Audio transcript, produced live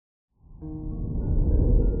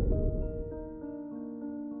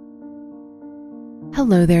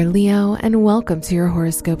Hello there, Leo, and welcome to your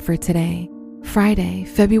horoscope for today, Friday,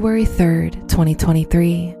 February 3rd,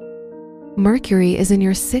 2023. Mercury is in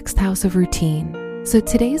your 6th house of routine, so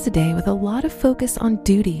today is a day with a lot of focus on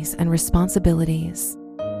duties and responsibilities.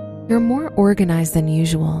 You're more organized than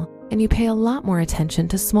usual, and you pay a lot more attention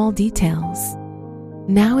to small details.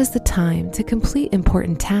 Now is the time to complete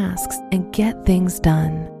important tasks and get things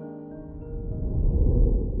done.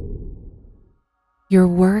 Your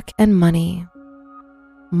work and money.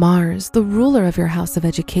 Mars, the ruler of your house of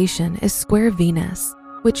education, is square Venus,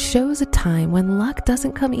 which shows a time when luck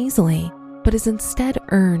doesn't come easily, but is instead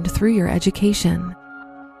earned through your education.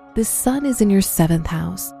 The Sun is in your 7th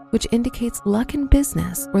house, which indicates luck in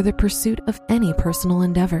business or the pursuit of any personal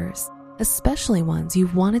endeavors, especially ones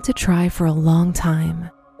you've wanted to try for a long time.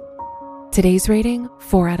 Today's rating,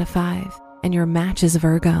 4 out of 5, and your match is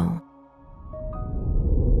Virgo.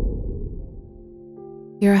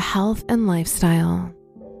 Your health and lifestyle.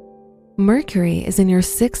 Mercury is in your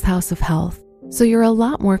 6th house of health, so you're a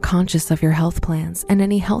lot more conscious of your health plans and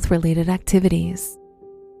any health-related activities.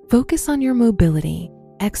 Focus on your mobility,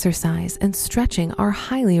 exercise, and stretching are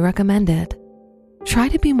highly recommended. Try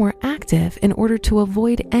to be more active in order to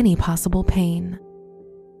avoid any possible pain.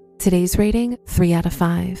 Today's rating, 3 out of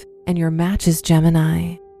 5, and your match is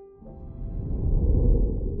Gemini.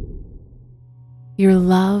 Your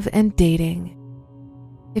love and dating.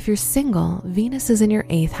 If you're single, Venus is in your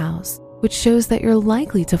 8th house, which shows that you're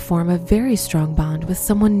likely to form a very strong bond with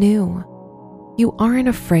someone new. You aren't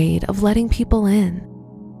afraid of letting people in.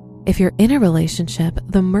 If you're in a relationship,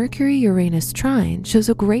 the Mercury-Uranus trine shows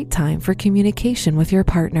a great time for communication with your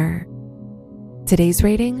partner. Today's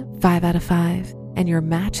rating, 5 out of 5, and your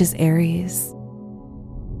match is Aries.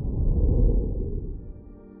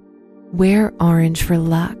 Wear orange for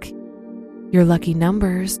luck. Your lucky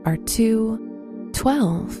numbers are 2,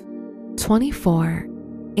 12, 24,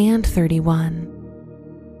 and 31.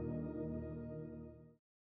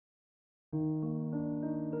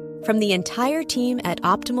 From the entire team at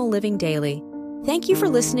Optimal Living Daily, thank you for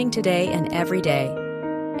listening today and every day.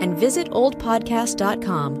 And visit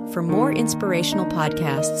oldpodcast.com for more inspirational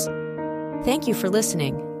podcasts. Thank you for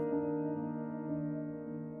listening.